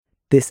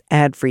This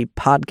ad-free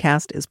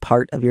podcast is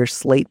part of your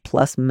Slate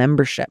Plus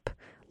membership.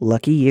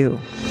 Lucky you.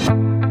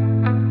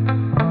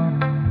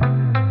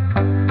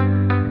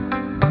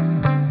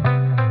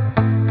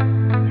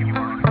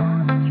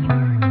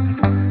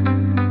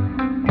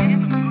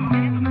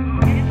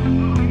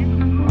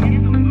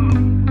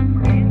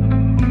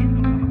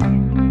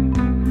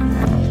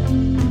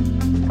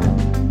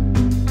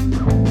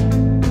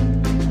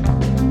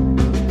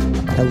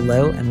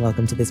 Hello and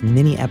welcome to this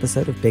mini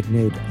episode of Big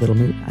Mood, Little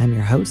Mood. I'm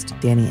your host,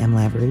 Danny M.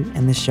 Lavery,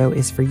 and this show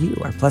is for you,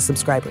 our Plus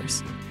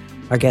subscribers.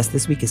 Our guest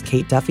this week is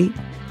Kate Duffy,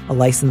 a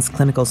licensed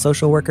clinical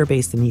social worker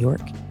based in New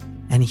York.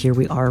 And here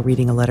we are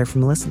reading a letter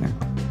from a listener.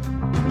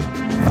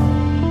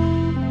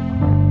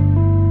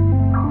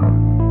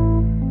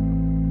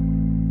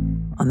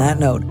 On that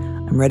note,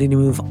 I'm ready to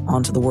move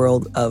on to the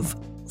world of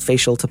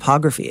facial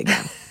topography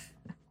again.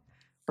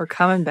 We're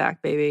coming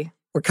back, baby.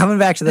 We're coming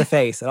back to the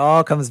face. It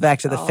all comes back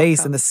to the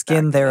face and the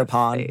skin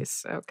thereupon.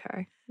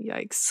 Okay.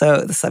 Yikes.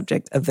 So the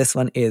subject of this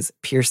one is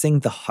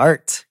piercing the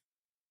heart.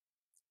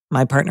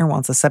 My partner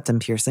wants a septum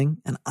piercing,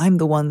 and I'm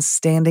the one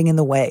standing in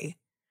the way.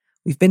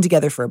 We've been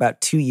together for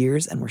about 2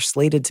 years, and we're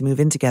slated to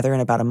move in together in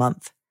about a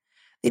month.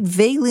 They'd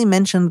vaguely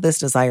mentioned this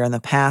desire in the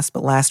past,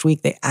 but last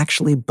week they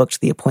actually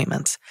booked the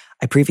appointment.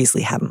 I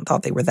previously hadn't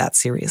thought they were that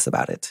serious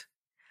about it.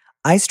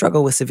 I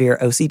struggle with severe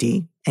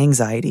OCD,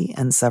 anxiety,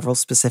 and several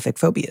specific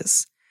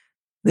phobias.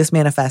 This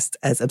manifests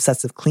as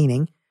obsessive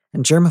cleaning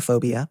and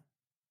germophobia,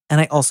 and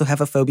I also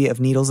have a phobia of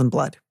needles and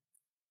blood.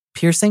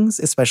 Piercings,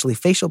 especially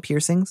facial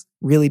piercings,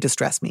 really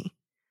distress me.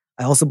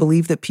 I also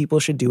believe that people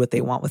should do what they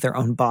want with their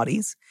own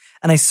bodies,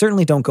 and I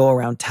certainly don't go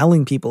around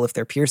telling people if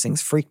their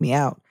piercings freak me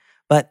out,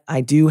 but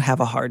I do have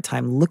a hard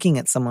time looking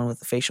at someone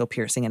with a facial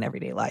piercing in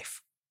everyday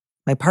life.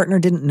 My partner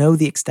didn't know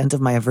the extent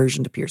of my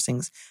aversion to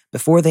piercings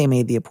before they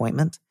made the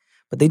appointment,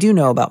 but they do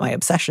know about my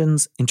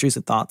obsessions,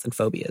 intrusive thoughts, and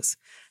phobias,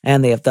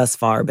 and they have thus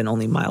far been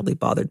only mildly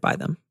bothered by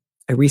them.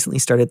 I recently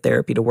started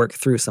therapy to work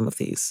through some of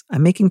these.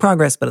 I'm making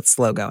progress, but it's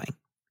slow going.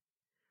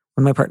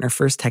 When my partner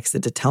first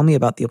texted to tell me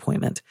about the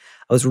appointment,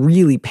 I was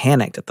really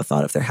panicked at the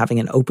thought of their having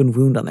an open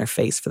wound on their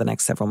face for the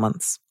next several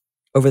months.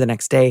 Over the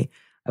next day,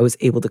 I was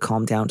able to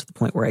calm down to the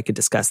point where I could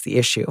discuss the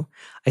issue.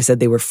 I said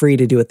they were free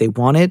to do what they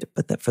wanted,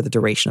 but that for the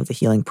duration of the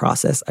healing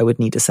process, I would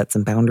need to set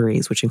some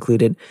boundaries, which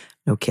included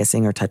no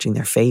kissing or touching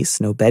their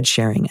face, no bed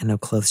sharing, and no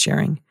clothes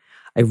sharing.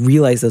 I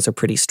realized those are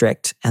pretty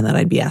strict and that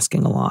I'd be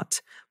asking a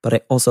lot, but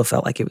I also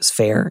felt like it was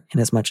fair in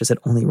as much as it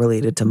only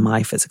related to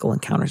my physical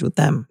encounters with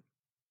them.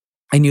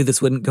 I knew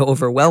this wouldn't go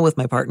over well with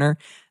my partner,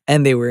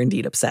 and they were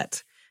indeed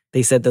upset.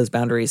 They said those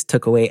boundaries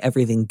took away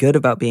everything good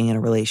about being in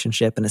a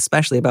relationship and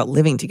especially about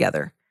living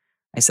together.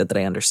 I said that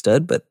I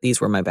understood, but these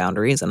were my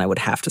boundaries and I would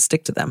have to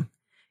stick to them.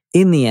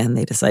 In the end,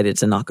 they decided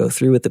to not go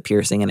through with the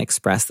piercing and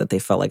express that they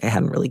felt like I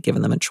hadn't really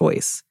given them a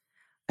choice.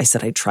 I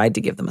said I tried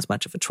to give them as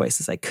much of a choice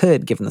as I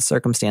could, given the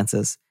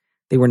circumstances.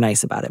 They were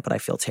nice about it, but I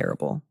feel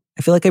terrible.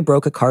 I feel like I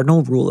broke a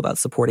cardinal rule about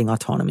supporting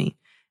autonomy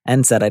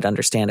and said I'd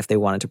understand if they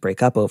wanted to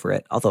break up over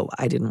it, although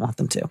I didn't want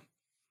them to.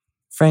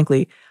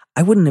 Frankly,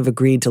 I wouldn't have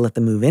agreed to let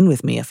them move in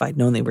with me if I'd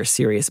known they were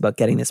serious about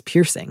getting this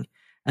piercing,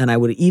 and I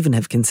would even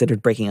have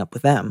considered breaking up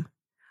with them.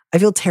 I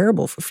feel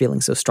terrible for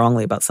feeling so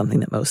strongly about something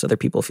that most other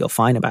people feel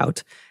fine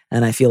about,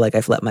 and I feel like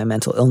I've let my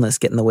mental illness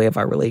get in the way of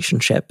our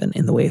relationship and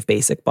in the way of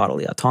basic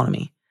bodily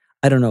autonomy.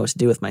 I don't know what to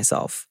do with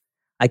myself.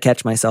 I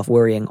catch myself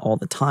worrying all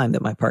the time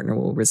that my partner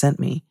will resent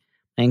me.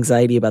 My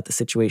anxiety about the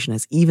situation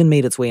has even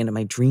made its way into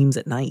my dreams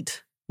at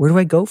night. Where do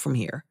I go from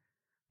here?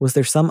 Was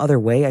there some other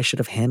way I should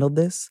have handled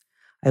this?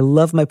 I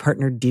love my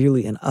partner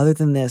dearly, and other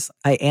than this,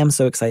 I am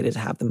so excited to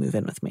have them move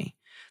in with me.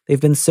 They've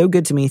been so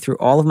good to me through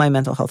all of my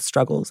mental health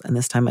struggles, and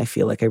this time I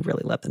feel like I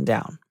really let them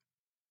down.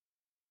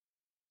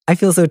 I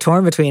feel so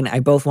torn between I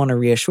both want to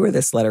reassure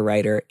this letter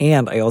writer,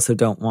 and I also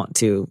don't want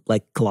to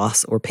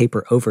gloss or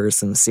paper over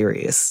some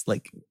serious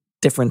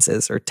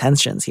differences or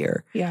tensions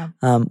here. Yeah.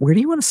 Where do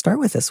you want to start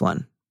with this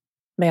one?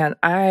 Man,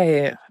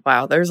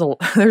 there's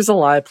a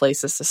lot of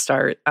places to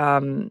start.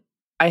 I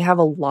have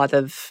a lot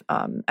of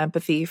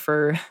empathy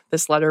for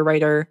this letter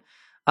writer.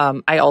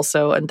 I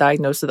also am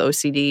diagnosed with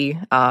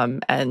OCD,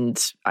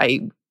 and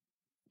I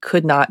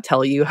could not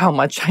tell you how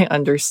much I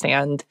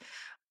understand,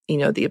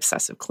 the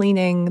obsessive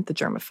cleaning, the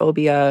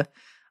germophobia,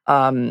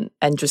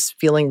 and just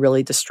feeling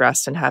really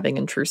distressed and having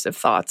intrusive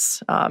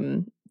thoughts.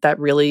 That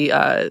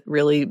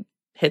really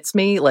hits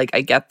me.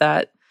 I get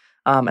that.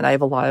 And I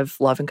have a lot of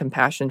love and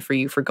compassion for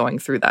you for going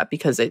through that,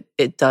 because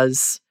it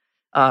does,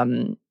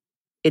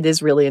 it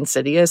is really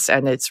insidious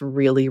and it's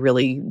really,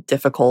 really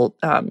difficult,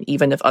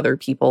 even if other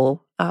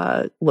people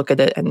look at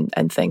it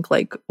and think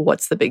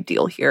what's the big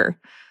deal here?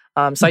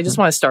 So I just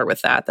want to start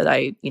with that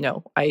I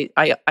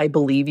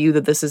believe you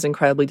that this is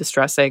incredibly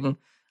distressing.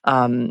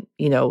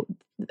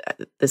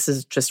 This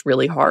is just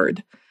really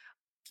hard.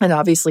 And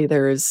obviously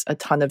there's a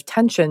ton of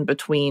tension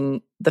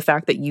between the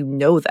fact that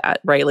that,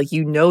 right?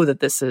 That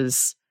this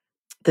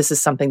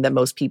is something that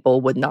most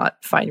people would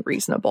not find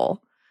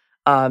reasonable.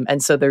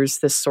 And so there's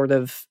this sort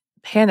of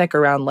panic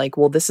around like,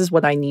 well, this is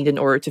what I need in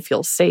order to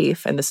feel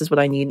safe. And this is what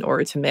I need in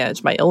order to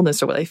manage my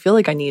illness, or what I feel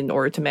like I need in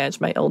order to manage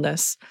my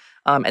illness.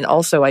 And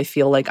also I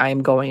feel like I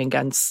am going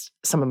against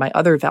some of my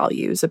other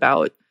values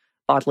about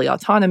bodily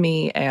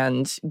autonomy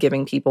and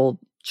giving people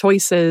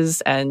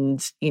choices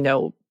and,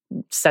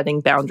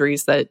 setting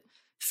boundaries that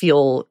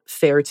feel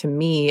fair to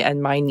me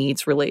and my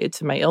needs related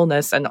to my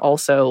illness, and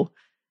also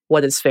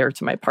what is fair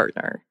to my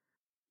partner.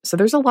 So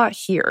there's a lot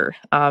here.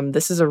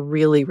 This is a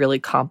really, really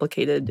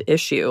complicated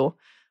issue.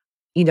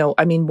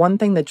 One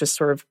thing that just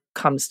sort of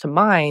comes to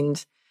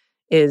mind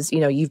is,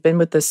 you've been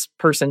with this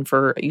person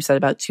for, you said,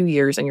 about 2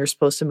 years, and you're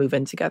supposed to move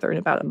in together in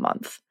about a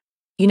month.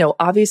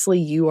 Obviously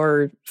you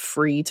are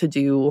free to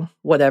do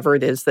whatever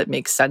it is that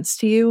makes sense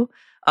to you.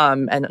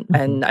 And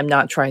I'm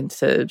not trying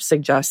to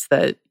suggest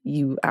that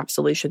you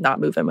absolutely should not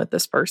move in with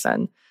this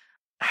person.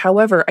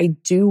 However, I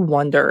do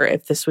wonder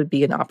if this would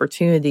be an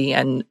opportunity.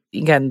 And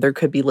again, there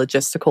could be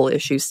logistical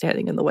issues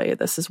standing in the way of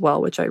this as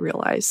well, which I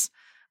realize.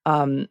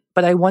 But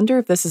I wonder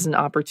if this is an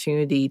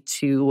opportunity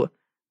to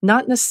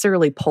not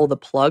necessarily pull the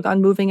plug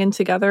on moving in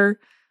together,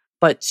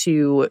 but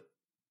to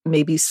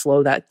maybe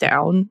slow that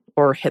down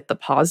or hit the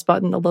pause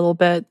button a little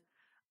bit.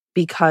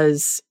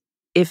 Because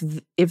if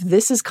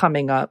this is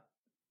coming up,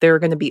 there are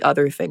going to be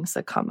other things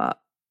that come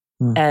up.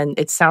 And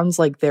it sounds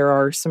like there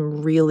are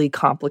some really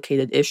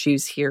complicated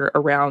issues here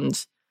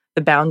around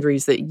the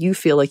boundaries that you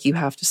feel like you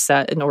have to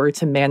set in order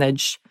to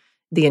manage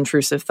the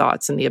intrusive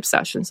thoughts and the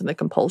obsessions and the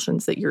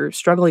compulsions that you're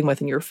struggling with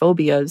and your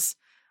phobias.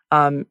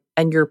 And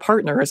your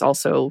partner is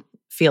also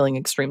feeling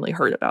extremely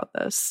hurt about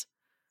this.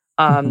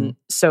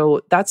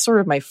 So that's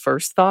sort of my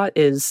first thought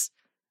is,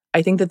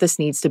 I think that this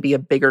needs to be a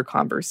bigger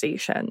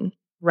conversation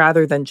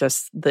rather than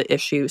just the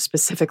issue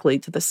specifically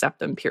to the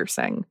septum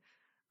piercing.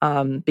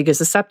 Because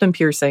the septum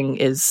piercing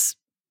is,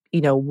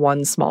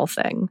 one small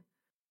thing.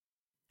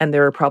 And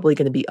there are probably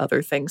going to be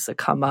other things that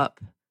come up.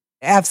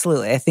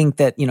 Absolutely. I think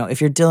that,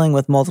 if you're dealing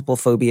with multiple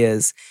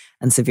phobias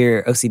and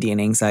severe OCD and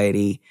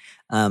anxiety,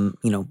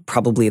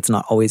 probably it's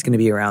not always going to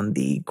be around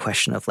the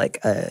question of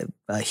like a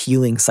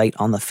healing site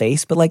on the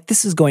face, but like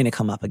this is going to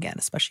come up again,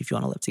 especially if you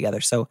want to live together.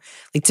 So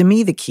like to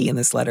me, the key in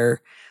this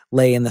letter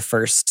lay in the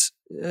first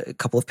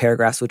couple of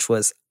paragraphs, which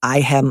was,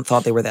 I hadn't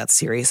thought they were that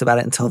serious about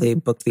it until they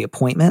booked the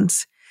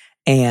appointment.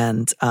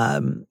 And,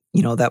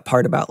 that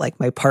part about like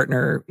my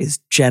partner is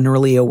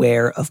generally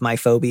aware of my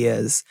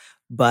phobias,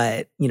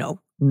 but,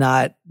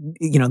 not,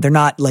 they're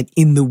not like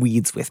in the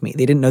weeds with me.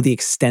 They didn't know the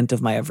extent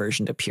of my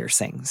aversion to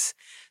piercings.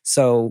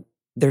 So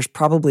there's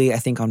probably, I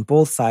think on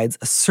both sides,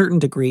 a certain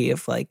degree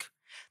of like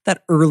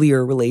that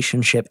earlier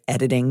relationship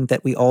editing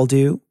that we all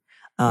do,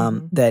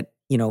 that,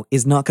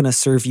 is not going to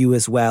serve you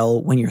as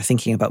well when you're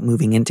thinking about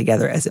moving in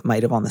together as it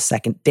might have on the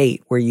second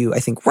date, where you, I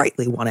think,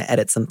 rightly want to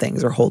edit some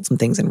things or hold some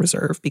things in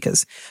reserve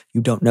because you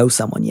don't know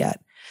someone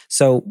yet.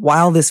 So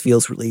while this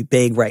feels really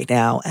big right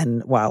now,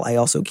 and while I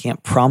also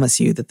can't promise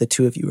you that the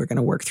two of you are going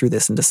to work through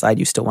this and decide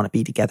you still want to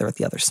be together at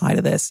the other side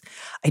of this,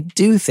 I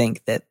do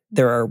think that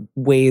there are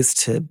ways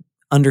to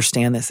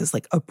understand this as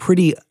like a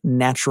pretty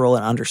natural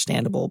and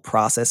understandable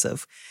process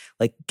of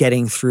like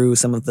getting through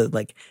some of the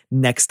like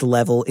next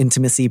level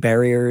intimacy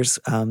barriers,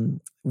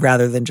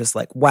 rather than just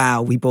like,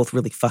 wow, we both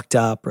really fucked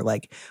up, or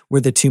like we're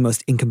the two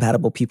most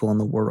incompatible people in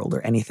the world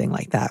or anything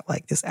like that.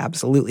 Like this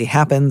absolutely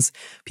happens.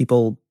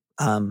 People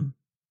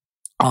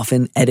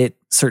often edit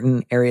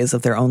certain areas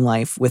of their own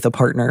life with a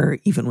partner,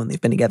 even when they've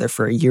been together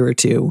for a year or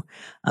two.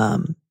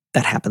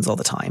 That happens all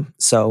the time.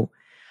 So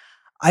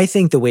I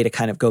think the way to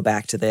kind of go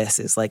back to this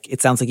is like,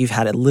 it sounds like you've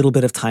had a little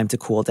bit of time to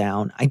cool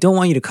down. I don't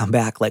want you to come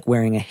back like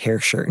wearing a hair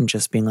shirt and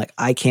just being like,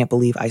 I can't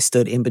believe I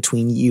stood in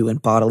between you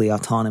and bodily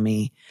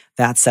autonomy.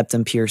 That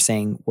septum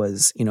piercing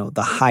was,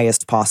 the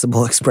highest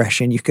possible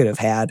expression you could have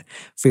had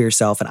for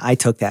yourself. And I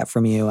took that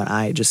from you, and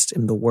I just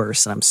am the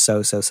worst. And I'm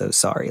so, so, so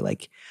sorry.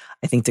 Like,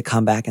 I think to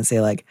come back and say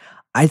like,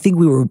 I think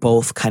we were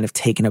both kind of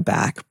taken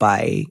aback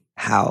by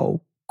how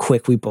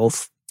quick we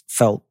both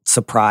felt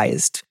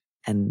surprised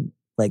and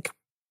like,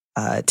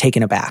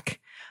 taken aback,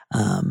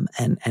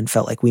 and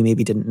felt like we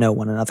maybe didn't know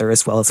one another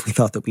as well as we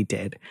thought that we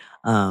did.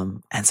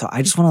 And so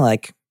I just want to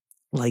like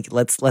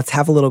let's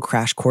have a little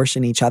crash course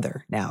in each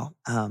other now.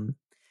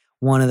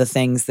 One of the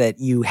things that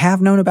you have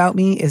known about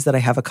me is that I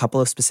have a couple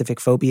of specific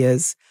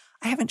phobias.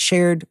 I haven't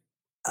shared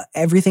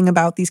everything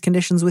about these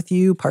conditions with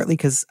you, partly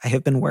because I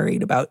have been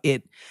worried about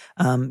it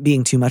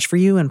being too much for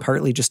you, and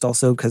partly just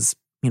also because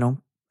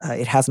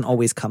it hasn't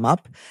always come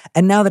up.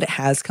 And now that it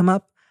has come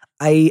up,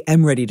 I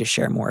am ready to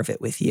share more of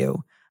it with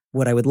you.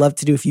 What I would love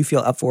to do, if you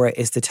feel up for it,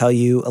 is to tell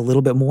you a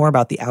little bit more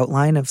about the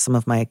outline of some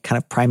of my kind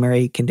of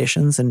primary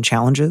conditions and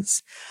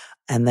challenges.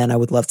 And then I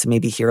would love to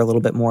maybe hear a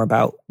little bit more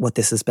about what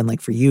this has been like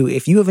for you.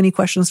 If you have any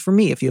questions for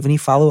me, if you have any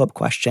follow-up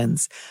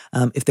questions,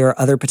 if there are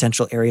other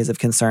potential areas of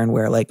concern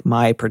where like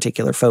my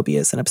particular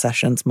phobias and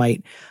obsessions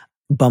might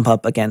bump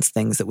up against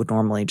things that would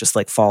normally just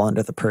like fall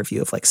under the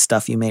purview of like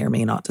stuff you may or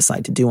may not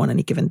decide to do on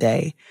any given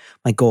day.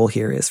 My goal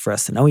here is for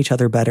us to know each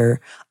other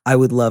better. I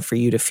would love for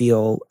you to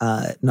feel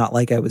not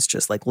like I was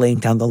just like laying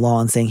down the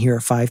law and saying, here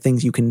are 5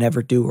 things you can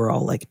never do or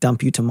I'll like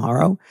dump you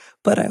tomorrow.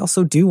 But I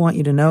also do want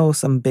you to know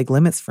some big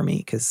limits for me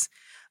because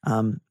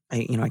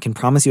I can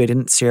promise you I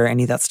didn't share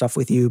any of that stuff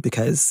with you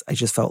because I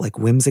just felt like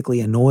whimsically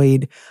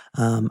annoyed.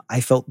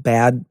 I felt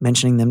bad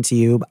mentioning them to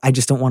you, but I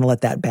just don't want to let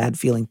that bad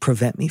feeling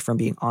prevent me from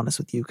being honest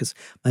with you because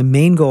my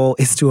main goal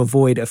is to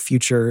avoid a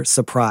future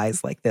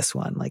surprise like this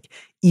one. Like,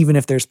 even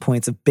if there's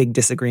points of big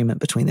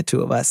disagreement between the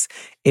two of us,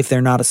 if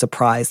they're not a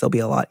surprise, they'll be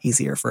a lot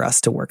easier for us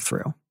to work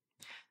through.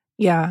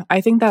 Yeah, I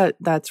think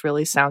that's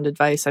really sound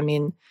advice. I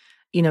mean,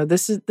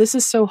 this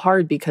is so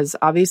hard because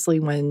obviously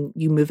when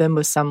you move in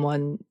with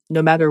someone,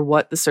 no matter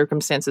what the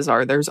circumstances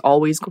are, there's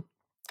always,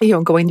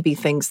 going to be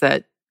things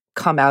that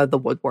come out of the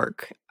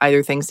woodwork,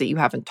 either things that you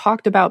haven't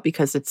talked about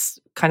because it's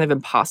kind of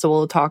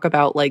impossible to talk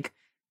about like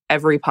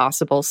every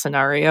possible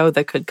scenario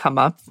that could come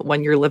up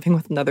when you're living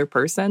with another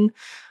person.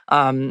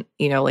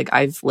 Like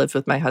I've lived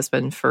with my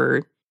husband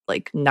for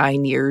like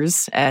 9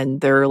 years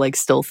and there are like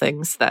still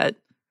things that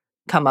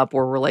come up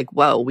where we're like,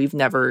 whoa, we've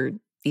never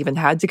even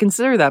had to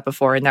consider that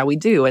before and now we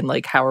do, and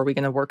like how are we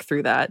going to work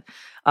through that?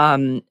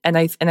 And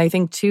I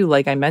think too,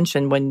 like I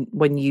mentioned,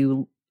 when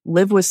you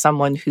live with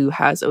someone who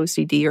has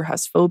OCD or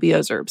has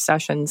phobias or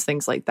obsessions,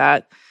 things like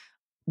that,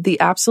 the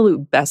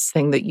absolute best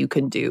thing that you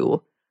can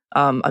do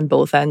on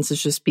both ends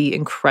is just be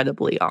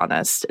incredibly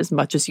honest as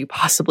much as you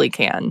possibly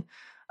can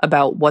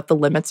about what the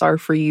limits are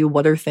for you,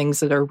 what are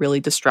things that are really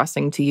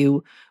distressing to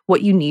you,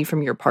 what you need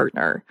from your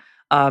partner.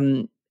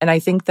 And I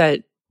think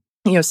that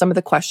some of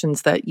the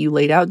questions that you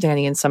laid out,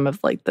 Danny, and some of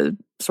like the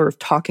sort of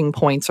talking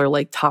points or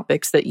like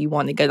topics that you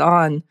want to get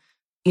on,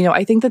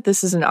 I think that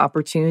this is an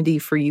opportunity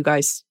for you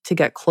guys to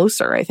get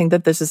closer. I think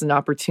that this is an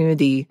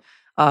opportunity.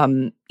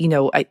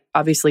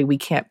 Obviously we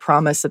can't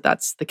promise that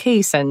that's the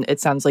case. And it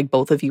sounds like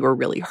both of you are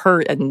really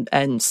hurt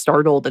and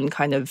startled and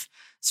kind of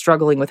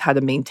struggling with how to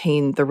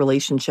maintain the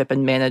relationship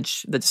and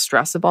manage the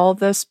distress of all of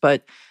this.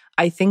 But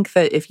I think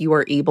that if you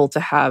are able to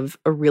have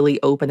a really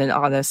open and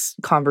honest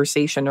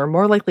conversation, or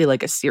more likely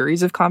like a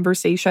series of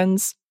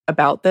conversations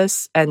about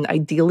this, and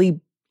ideally,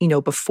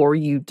 before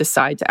you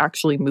decide to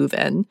actually move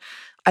in,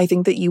 I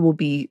think that you will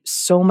be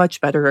so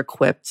much better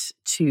equipped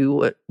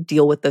to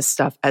deal with this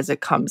stuff as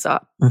it comes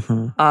up.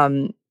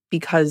 Mm-hmm.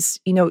 Because,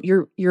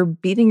 you're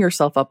beating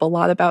yourself up a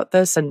lot about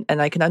this. And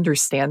I can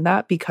understand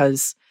that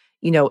because,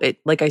 it,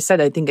 like I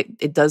said, I think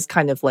it does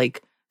kind of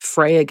like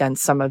fray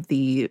against some of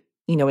the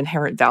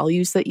inherent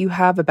values that you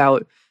have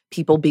about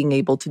people being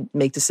able to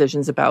make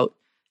decisions about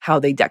how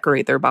they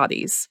decorate their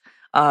bodies.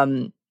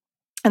 And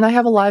I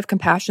have a lot of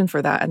compassion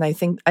for that. And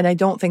I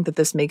don't think that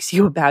this makes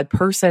you a bad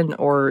person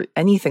or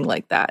anything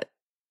like that.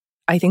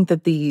 I think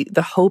that the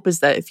hope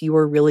is that if you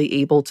are really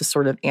able to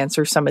sort of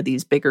answer some of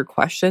these bigger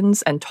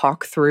questions and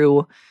talk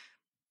through,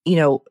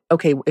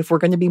 okay, if we're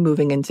going to be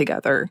moving in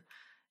together,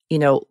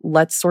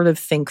 let's sort of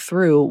think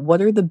through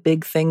what are the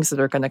big things that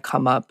are going to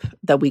come up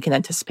that we can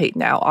anticipate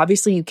now.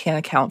 Obviously, you can't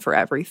account for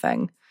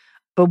everything,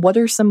 but what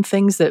are some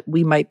things that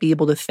we might be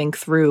able to think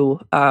through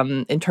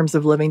in terms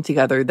of living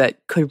together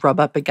that could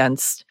rub up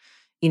against,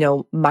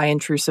 my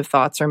intrusive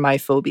thoughts or my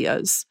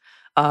phobias?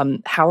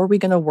 How are we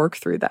going to work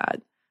through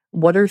that?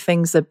 What are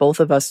things that both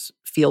of us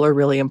feel are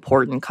really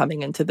important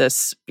coming into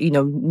this,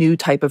 new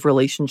type of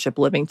relationship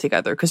living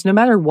together? Because no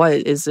matter what,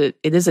 it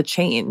is a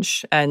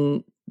change,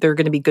 and there are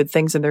going to be good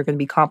things and there are going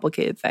to be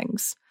complicated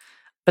things.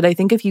 But I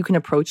think if you can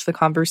approach the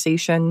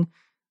conversation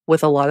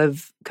with a lot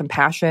of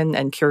compassion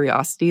and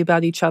curiosity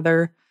about each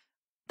other,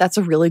 that's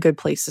a really good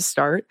place to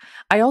start.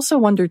 I also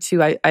wonder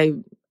too,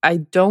 I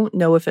don't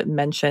know if it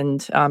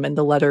mentioned in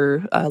the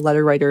letter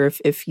writer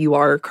if you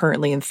are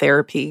currently in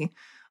therapy,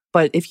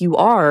 but if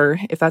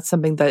that's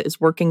something that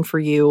is working for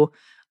you,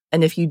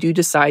 and if you do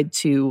decide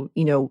to,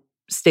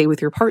 stay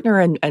with your partner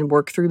and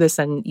work through this,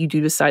 and you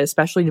do decide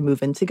especially to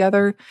move in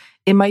together,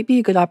 it might be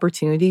a good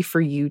opportunity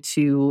for you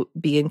to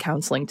be in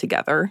counseling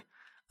together.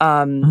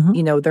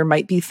 There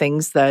might be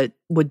things that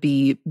would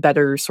be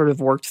better sort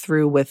of worked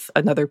through with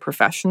another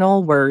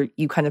professional where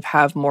you kind of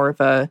have more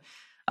of a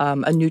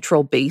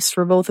neutral base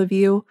for both of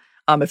you.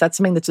 If that's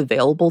something that's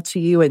available to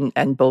you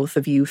and both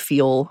of you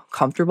feel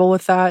comfortable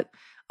with that,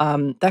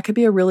 that could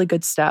be a really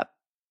good step.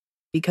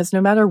 Because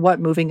no matter what,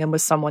 moving in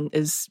with someone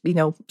is,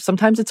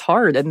 sometimes it's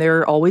hard and there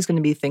are always going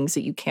to be things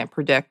that you can't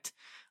predict.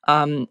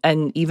 And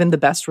even the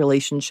best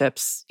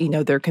relationships,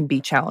 there can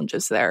be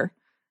challenges there.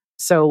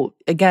 So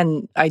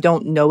again, I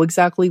don't know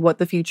exactly what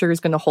the future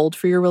is going to hold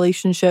for your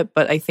relationship,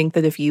 but I think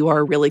that if you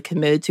are really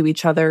committed to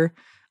each other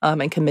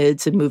and committed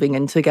to moving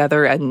in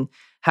together and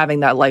having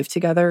that life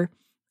together,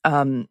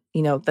 then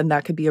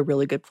that could be a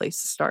really good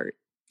place to start.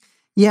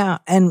 Yeah.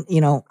 And,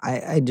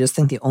 I just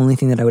think the only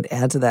thing that I would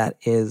add to that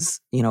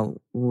is,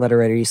 letter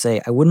writer, you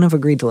say, I wouldn't have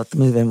agreed to let them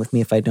move in with me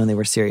if I'd known they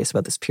were serious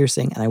about this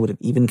piercing, and I would have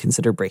even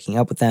considered breaking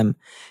up with them.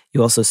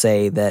 You also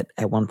say that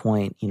at one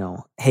point,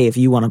 hey, if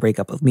you want to break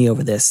up with me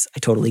over this, I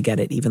totally get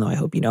it, even though I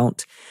hope you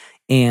don't.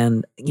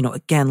 And,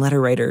 again, letter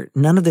writer,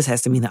 none of this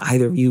has to mean that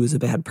either of you is a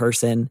bad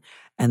person.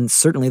 And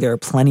certainly there are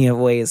plenty of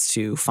ways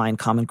to find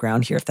common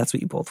ground here if that's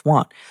what you both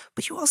want.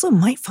 But you also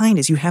might find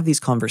as you have these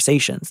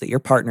conversations that your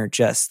partner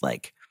just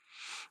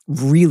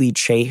really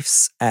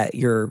chafes at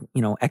your,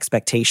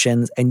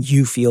 expectations, and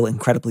you feel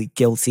incredibly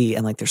guilty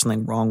and like there's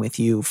something wrong with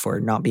you for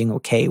not being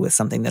okay with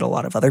something that a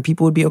lot of other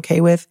people would be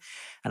okay with.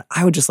 And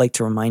I would just like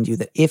to remind you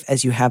that if,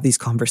 as you have these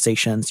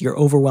conversations, your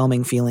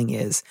overwhelming feeling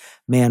is,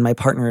 man, my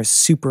partner is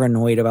super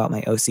annoyed about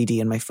my OCD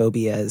and my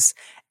phobias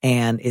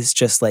and is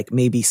just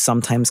maybe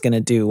sometimes going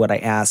to do what I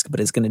ask, but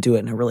is going to do it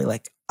in a really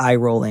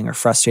eye-rolling or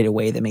frustrated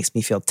way that makes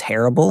me feel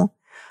terrible,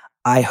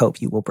 I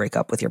hope you will break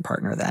up with your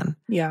partner then.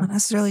 Yeah. Not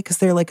necessarily because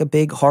they're a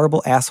big,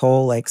 horrible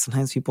asshole.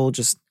 Sometimes people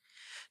just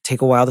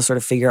take a while to sort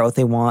of figure out what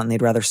they want and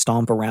they'd rather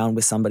stomp around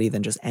with somebody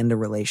than just end a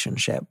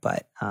relationship.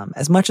 But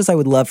as much as I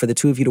would love for the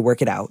two of you to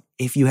work it out,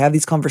 if you have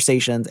these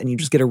conversations and you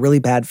just get a really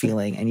bad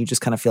feeling and you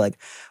just kind of feel like,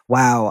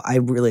 wow, I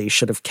really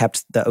should have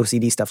kept the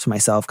OCD stuff to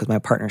myself because my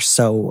partner's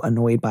so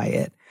annoyed by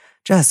it,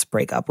 just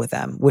break up with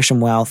them. Wish them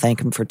well, thank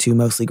them for 2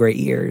 mostly great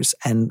years,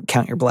 and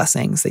count your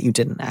blessings that you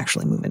didn't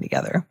actually move in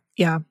together.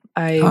 Yeah,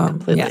 I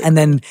completely. Yeah, and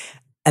then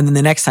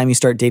the next time you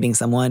start dating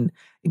someone,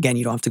 again,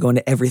 you don't have to go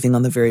into everything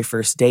on the very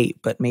first date,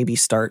 but maybe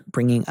start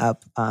bringing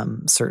up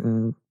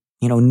certain,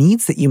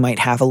 needs that you might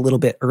have a little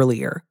bit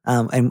earlier.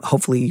 And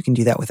hopefully you can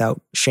do that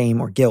without shame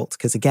or guilt.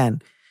 Because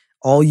again,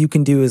 all you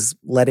can do is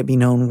let it be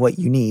known what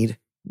you need.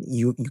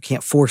 You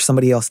can't force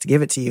somebody else to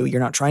give it to you.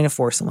 You're not trying to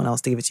force someone else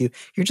to give it to you.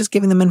 You're just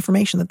giving them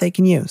information that they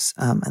can use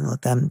and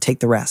let them take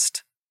the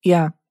rest.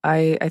 Yeah,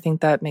 I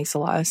think that makes a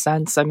lot of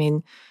sense. I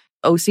mean,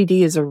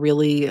 OCD is a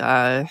really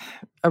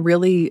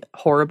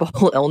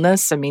horrible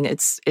illness. I mean,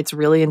 it's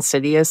really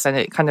insidious and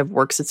it kind of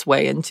works its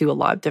way into a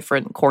lot of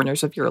different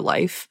corners of your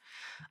life.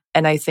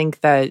 And I think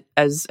that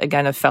as,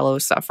 again, a fellow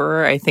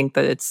sufferer, I think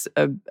that it's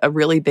a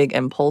really big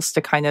impulse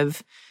to kind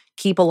of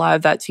keep a lot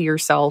of that to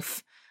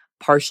yourself,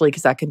 partially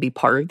because that can be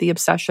part of the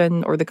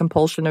obsession or the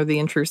compulsion or the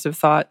intrusive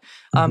thought,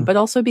 but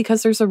also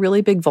because there's a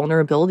really big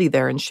vulnerability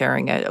there in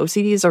sharing it.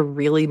 OCD is a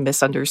really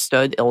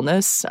misunderstood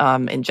illness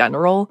in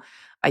general.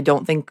 I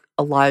don't think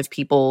a lot of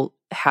people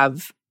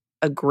have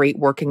a great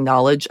working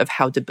knowledge of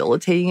how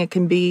debilitating it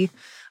can be.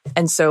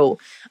 And so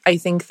I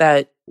think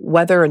that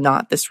whether or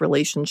not this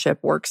relationship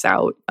works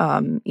out,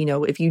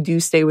 if you do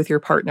stay with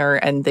your partner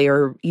and they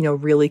are,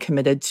 really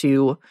committed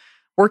to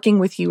working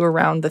with you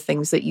around the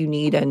things that you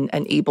need and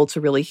able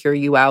to really hear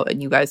you out,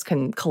 and you guys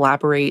can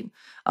collaborate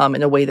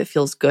in a way that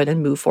feels good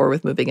and move forward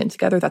with moving in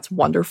together, that's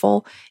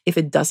wonderful. If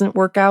it doesn't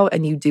work out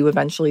and you do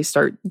eventually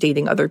start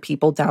dating other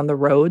people down the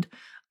road,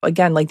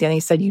 again, like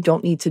Danny said, you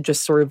don't need to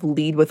just sort of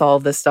lead with all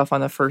of this stuff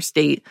on a first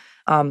date.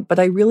 But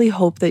I really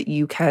hope that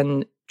you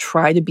can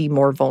try to be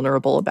more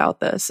vulnerable about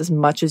this as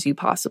much as you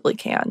possibly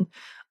can.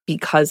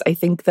 Because I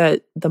think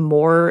that the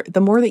more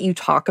that you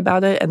talk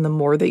about it and the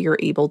more that you're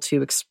able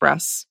to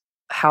express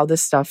how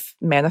this stuff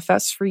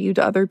manifests for you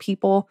to other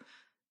people,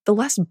 the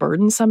less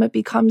burdensome it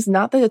becomes.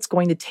 Not that it's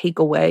going to take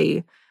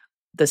away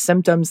the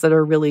symptoms that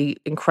are really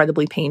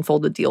incredibly painful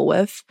to deal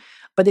with,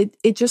 but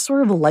it just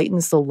sort of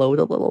lightens the load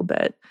a little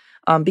bit.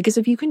 Because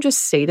if you can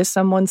just say to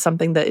someone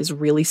something that is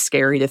really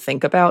scary to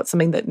think about,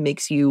 something that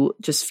makes you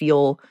just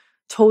feel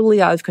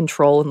totally out of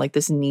control and like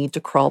this need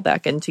to crawl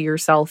back into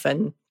yourself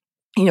and,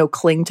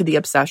 cling to the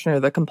obsession or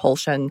the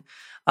compulsion,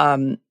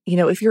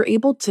 if you're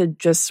able to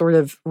just sort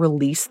of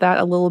release that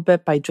a little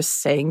bit by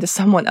just saying to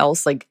someone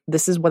else, like,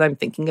 this is what I'm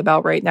thinking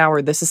about right now,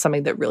 or this is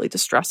something that really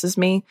distresses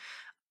me,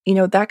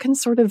 that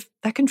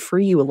can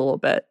free you a little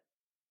bit.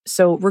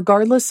 So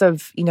regardless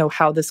of,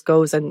 how this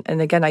goes, and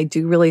again, I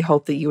do really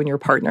hope that you and your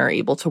partner are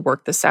able to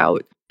work this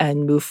out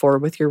and move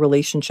forward with your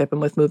relationship and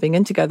with moving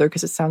in together,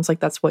 because it sounds like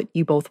that's what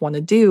you both want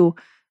to do.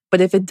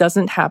 But if it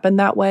doesn't happen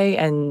that way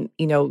and,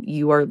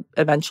 you are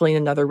eventually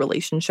in another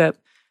relationship,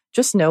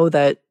 just know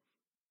that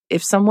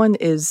if someone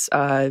is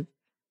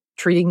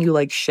treating you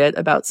like shit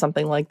about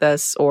something like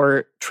this,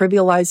 or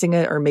trivializing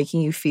it, or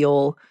making you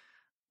feel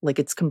like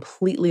it's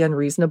completely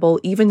unreasonable,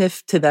 even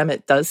if to them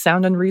it does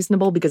sound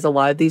unreasonable, because a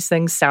lot of these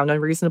things sound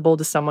unreasonable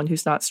to someone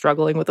who's not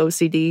struggling with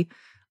OCD,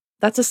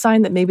 that's a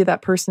sign that maybe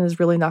that person is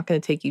really not going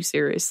to take you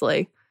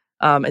seriously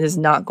and is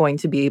not going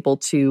to be able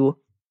to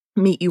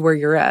meet you where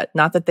you're at.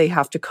 Not that they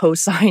have to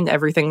co-sign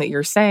everything that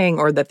you're saying,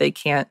 or that they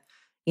can't,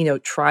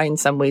 try in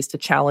some ways to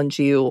challenge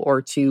you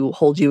or to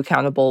hold you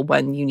accountable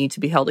when you need to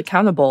be held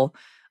accountable.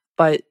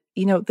 But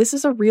this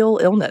is a real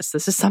illness.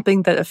 This is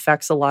something that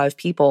affects a lot of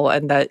people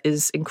and that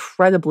is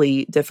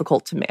incredibly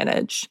difficult to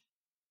manage.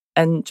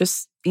 And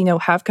just,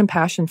 have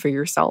compassion for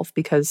yourself,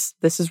 because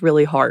this is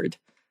really hard.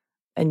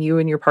 And you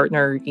and your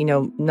partner,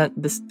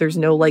 there's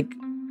no like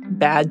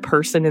bad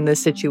person in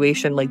this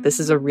situation. Like, this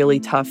is a really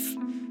tough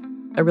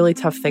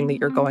thing that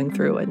you're going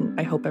through. And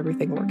I hope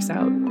everything works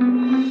out.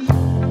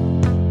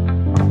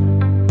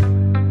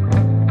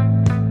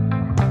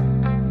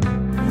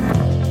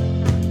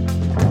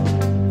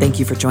 Thank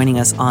you for joining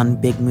us on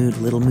Big Mood,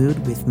 Little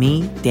Mood with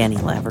me, Danny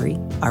Lavery.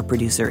 Our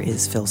producer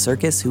is Phil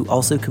Circus, who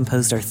also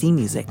composed our theme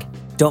music.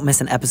 Don't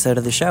miss an episode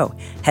of the show.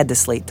 Head to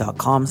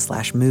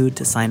slate.com/mood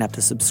to sign up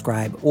to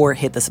subscribe or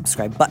hit the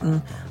subscribe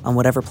button on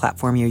whatever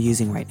platform you're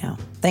using right now.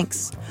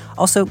 Thanks.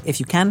 Also, if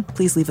you can,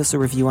 please leave us a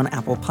review on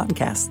Apple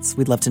Podcasts.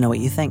 We'd love to know what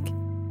you think.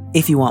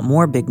 If you want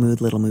more Big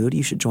Mood, Little Mood,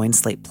 you should join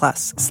Slate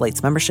Plus,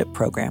 Slate's membership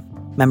program.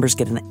 Members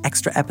get an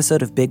extra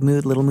episode of Big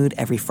Mood, Little Mood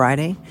every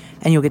Friday,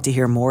 and you'll get to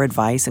hear more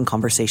advice and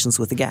conversations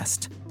with a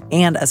guest.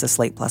 And as a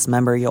Slate Plus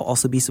member, you'll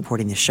also be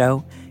supporting the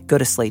show. Go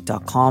to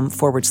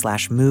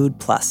slate.com/mood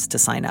plus to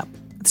sign up.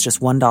 It's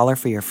just $1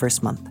 for your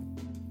first month.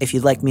 If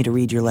you'd like me to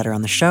read your letter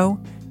on the show,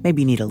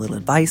 maybe you need a little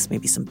advice,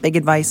 maybe some big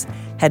advice,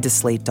 head to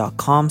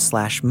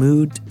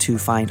slate.com/mood to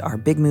find our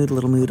Big Mood,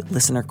 Little Mood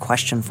listener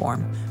question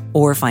form,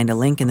 or find a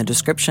link in the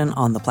description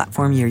on the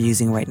platform you're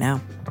using right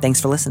now.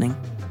 Thanks for listening.